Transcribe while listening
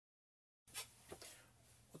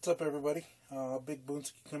What's up, everybody? Big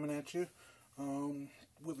Boonsky coming at you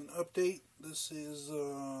with an update. This is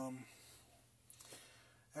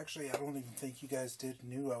actually, I don't even think you guys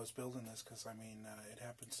knew I was building this, because I mean it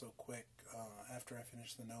happened so quick after I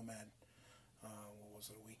finished the Nomad. What was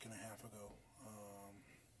it, a week and a half ago?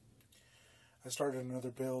 I started another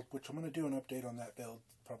build, which I'm going to do an update on that build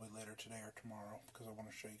probably later today or tomorrow, because I want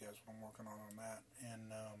to show you guys what I'm working on that.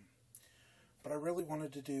 And but I really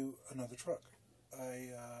wanted to do another truck. I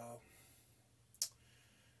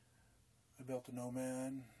built the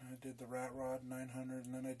Nomad, I did the Rat Rod 900,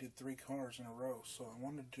 and then I did 3 cars in a row, so I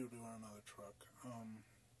wanted to do another truck. I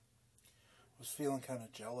was feeling kind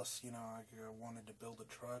of jealous, you know, I wanted to build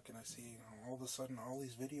a truck, and I see all of a sudden all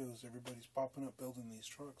these videos, everybody's popping up building these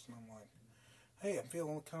trucks, and I'm like, hey, I'm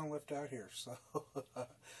feeling kind of left out here, so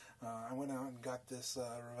I went out and got this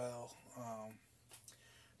Revell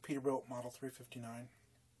Peterbilt Model 359.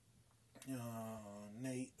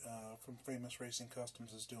 Nate from Famous Racing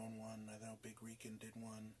Customs is doing one. I know Big Rican did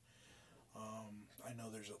one. I know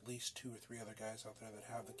there's at least 2 or 3 other guys out there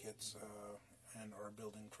that have the kits and are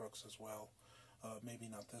building trucks as well. Maybe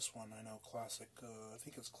not this one. I know Classic, I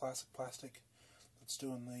think it's Classic Plastic that's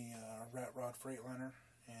doing the Rat Rod Freightliner,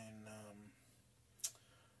 and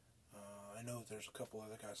I know there's a couple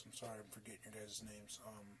other guys, I'm sorry I'm forgetting your guys' names,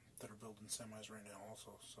 that are building semis right now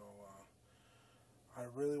also. So I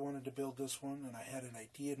really wanted to build this one, and I had an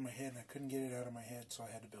idea in my head, and I couldn't get it out of my head, so I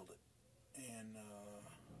had to build it. And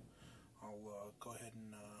I'll go ahead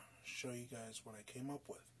and show you guys what I came up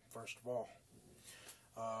with. First of all,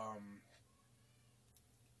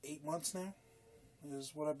 8 months now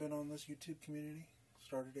is what I've been on this YouTube community.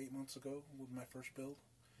 Started 8 months ago with my first build,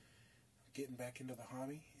 getting back into the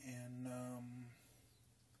hobby, and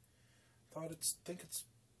think it's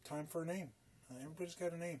time for a name. Everybody's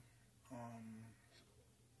got a name.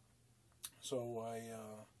 So I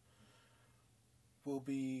will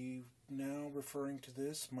be now referring to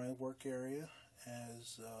this, my work area,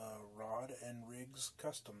 as Rod and Rigs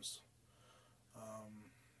Customs.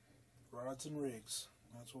 Rods and rigs,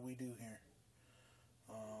 that's what we do here.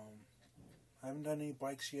 I haven't done any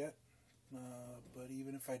bikes yet, but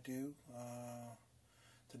even if I do,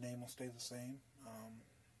 the name will stay the same.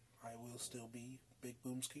 I will still be Big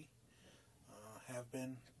Boomski. Have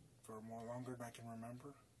been for more longer than I can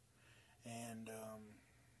remember. And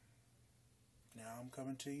now I'm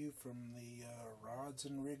coming to you from the Rods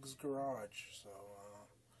and Rigs garage. So,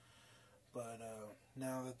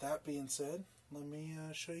 now that being said, let me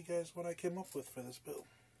show you guys what I came up with for this build.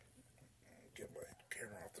 Get my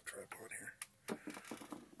camera off the tripod here.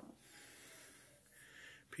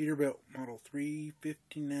 Peterbilt Model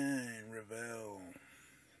 359 Revell.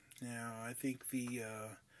 Now, I think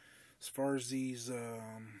as far as these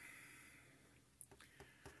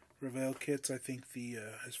Revell kits, I think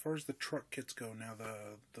as far as the truck kits go, now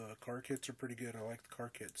the car kits are pretty good. I like the car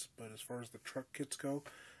kits, but as far as the truck kits go,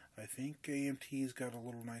 I think AMT's got a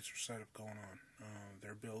little nicer setup going on.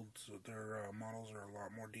 Their builds, their models are a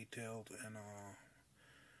lot more detailed, and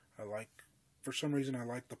for some reason I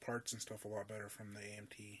like the parts and stuff a lot better from the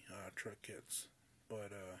AMT truck kits.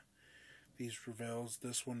 But these Revells,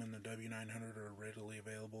 this one and the W900, are readily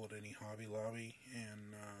available at any Hobby Lobby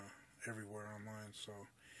and everywhere online, so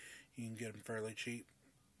you can get them fairly cheap.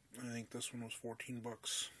 I think this one was 14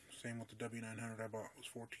 bucks. Same with the W900 I bought was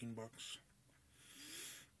 14 bucks.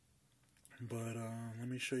 But let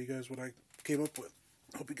me show you guys what I came up with.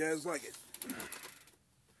 Hope you guys like it.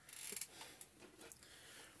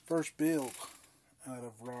 First build out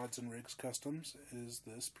of Rods and Rigs Customs is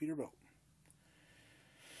this Peterbilt.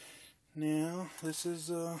 Now, this is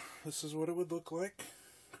what it would look like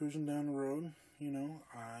cruising down the road. You know,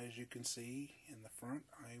 as you can see in the front,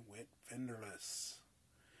 I went fenderless.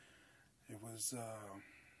 It was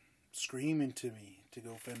screaming to me to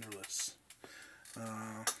go fenderless.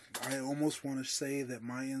 I almost want to say that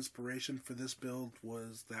my inspiration for this build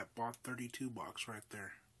was that Bot 32 box right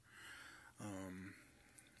there.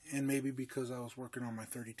 And maybe because I was working on my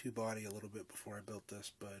 32 body a little bit before I built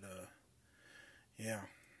this, but yeah.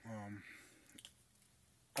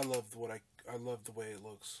 I love the way it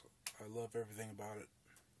looks. I love everything about it.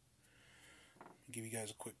 I'll give you guys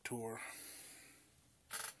a quick tour.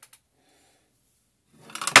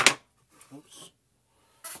 Oops.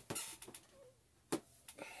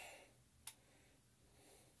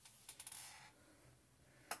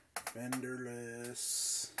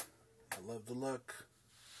 Fenderless. I love the look.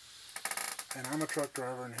 And I'm a truck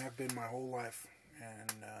driver and have been my whole life.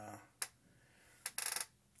 And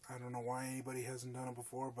I don't know why anybody hasn't done it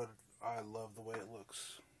before, but I love the way it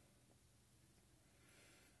looks.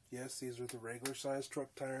 Yes, these are the regular size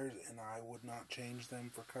truck tires, and I would not change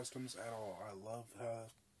them for customs at all. I love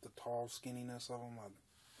the tall skinniness of them. I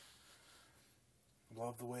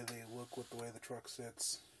love the way they look with the way the truck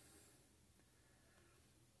sits.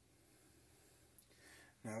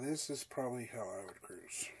 Now this is probably how I would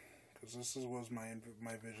cruise, because was my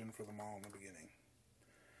vision for them all in the beginning.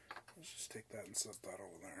 Let's just take that and set that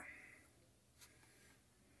over there.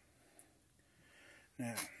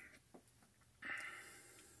 Now,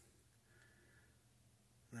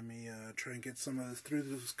 let me try and get some of this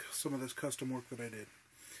custom work that I did.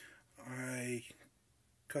 I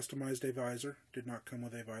customized a visor. Did not come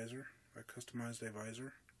with a visor. I customized a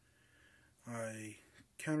visor. I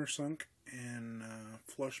countersunk and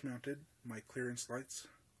flush mounted my clearance lights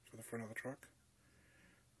for the front of the truck.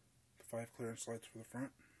 The 5 clearance lights for the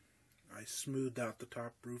front. I smoothed out the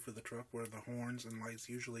top roof of the truck where the horns and lights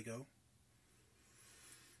usually go.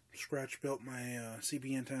 Scratch built my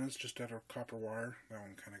CB antennas just out of copper wire. That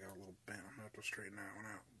one kind of got a little bent. I'm going to have to straighten that one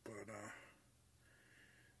out. But,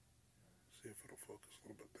 see if it'll focus a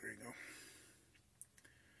little bit. There you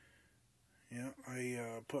go. Yeah, I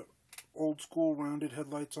put old school rounded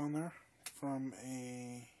headlights on there from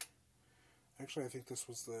a... Actually, I think this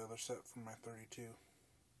was the other set from my 32.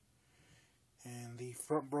 And the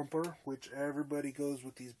front bumper, which everybody goes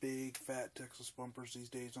with these big fat Texas bumpers these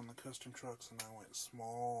days on the custom trucks, and I went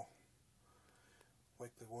small,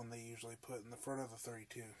 like the one they usually put in the front of the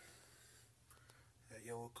 32. That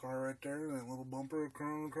yellow car right there, that little bumper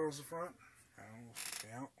across the front.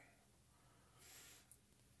 Yeah.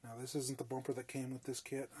 Now this isn't the bumper that came with this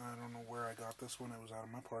kit. I don't know where I got this one. It was out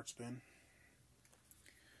of my parts bin.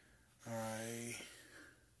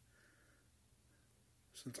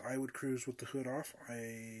 Since I would cruise with the hood off,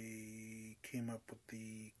 I came up with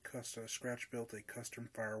the scratch built a custom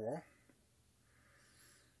firewall.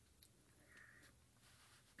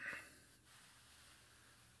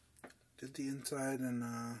 Did the inside in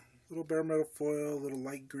little bare metal foil, little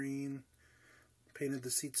light green. Painted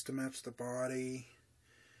the seats to match the body.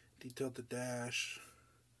 Detailed the dash.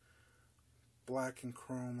 Black and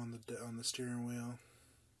chrome on the steering wheel.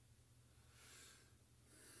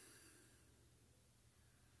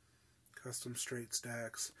 Custom straight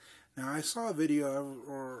stacks. Now I saw a video,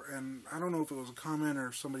 and I don't know if it was a comment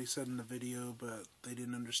or somebody said in the video, but they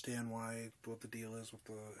didn't understand what the deal is with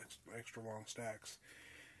the extra long stacks.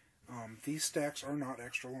 These stacks are not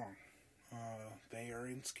extra long. They are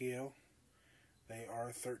in scale. They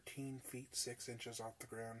are 13 feet 6 inches off the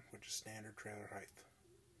ground, which is standard trailer height.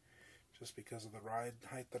 Just because of the ride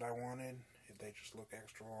height that I wanted, they just look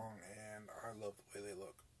extra long, and I love the way they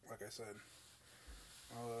look. Like I said,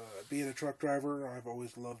 being a truck driver, I've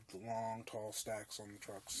always loved the long, tall stacks on the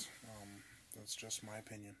trucks. That's just my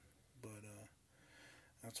opinion, but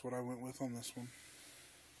that's what I went with on this one.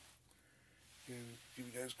 Give you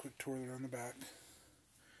guys a quick tour there on the back.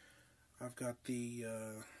 I've got the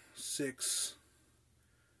 6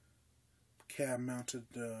 cab-mounted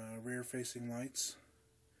rear-facing lights.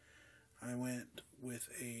 I went with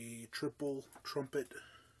a triple trumpet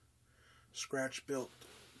scratch-built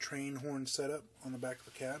train horn setup on the back of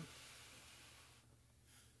the cab.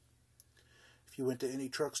 If you went to any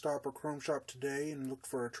truck stop or chrome shop today and looked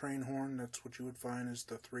for a train horn, that's what you would find is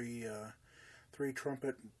the three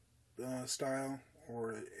trumpet style,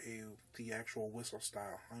 or the actual whistle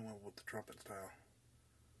style. I went with the trumpet style.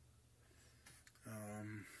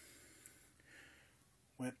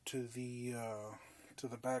 Went to the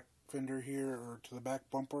back fender here, or to the back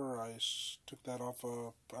bumper. I took that off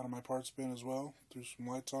out of my parts bin as well. Threw some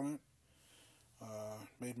lights on it.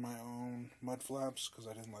 Made my own mud flaps because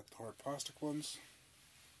I didn't like the hard plastic ones.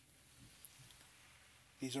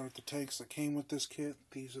 These aren't the tanks that came with this kit.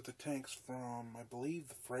 These are the tanks from, I believe,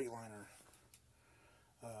 the Freightliner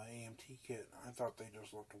AMT kit. I thought they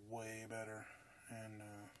just looked way better and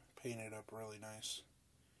painted up really nice.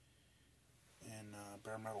 And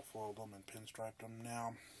bare metal foiled them and pinstriped them.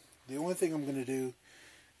 Now, the only thing I'm going to do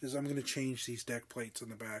is I'm going to change these deck plates in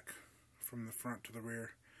the back from the front to the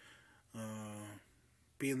rear.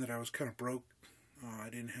 Being that I was kind of broke,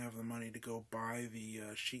 I didn't have the money to go buy the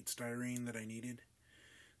sheet styrene that I needed.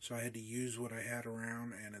 So I had to use what I had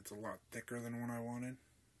around, and it's a lot thicker than what I wanted.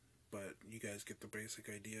 But you guys get the basic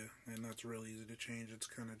idea, and that's real easy to change. It's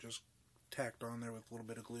kind of just tacked on there with a little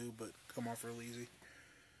bit of glue, but come off real easy.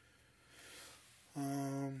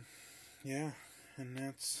 Yeah, and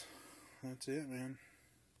that's it, man.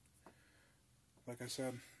 Like I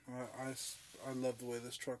said, I love the way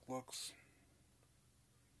this truck looks.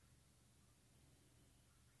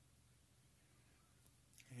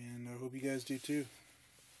 And I hope you guys do too.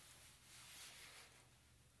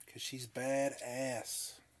 Because she's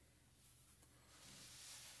badass.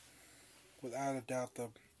 without a doubt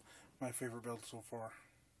my favorite build so far.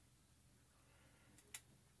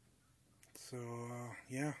 So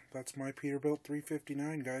yeah, that's my Peterbilt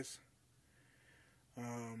 359, guys.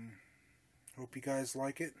 Hope you guys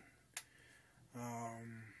like it.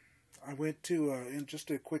 I went to and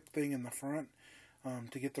just a quick thing in the front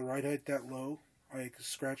to get the ride height that low. I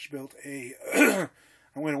scratch built a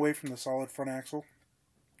I went away from the solid front axle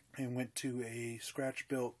and went to a scratch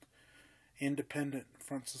built independent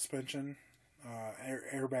front suspension,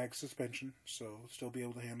 airbag suspension, so still be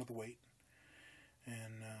able to handle the weight.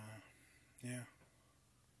 And yeah,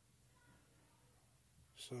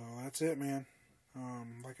 so that's it, man.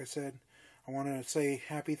 Like I said, I wanted to say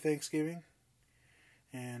happy Thanksgiving,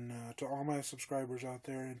 and to all my subscribers out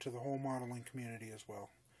there, and to the whole modeling community as well.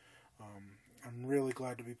 I'm really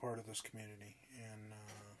glad to be part of this community, and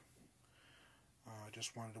I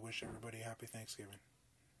just wanted to wish everybody happy Thanksgiving.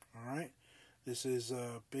 Alright, this is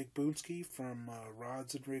Big Boonsky from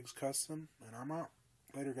Rods and Rigs Custom, and I'm out.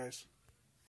 Later, guys.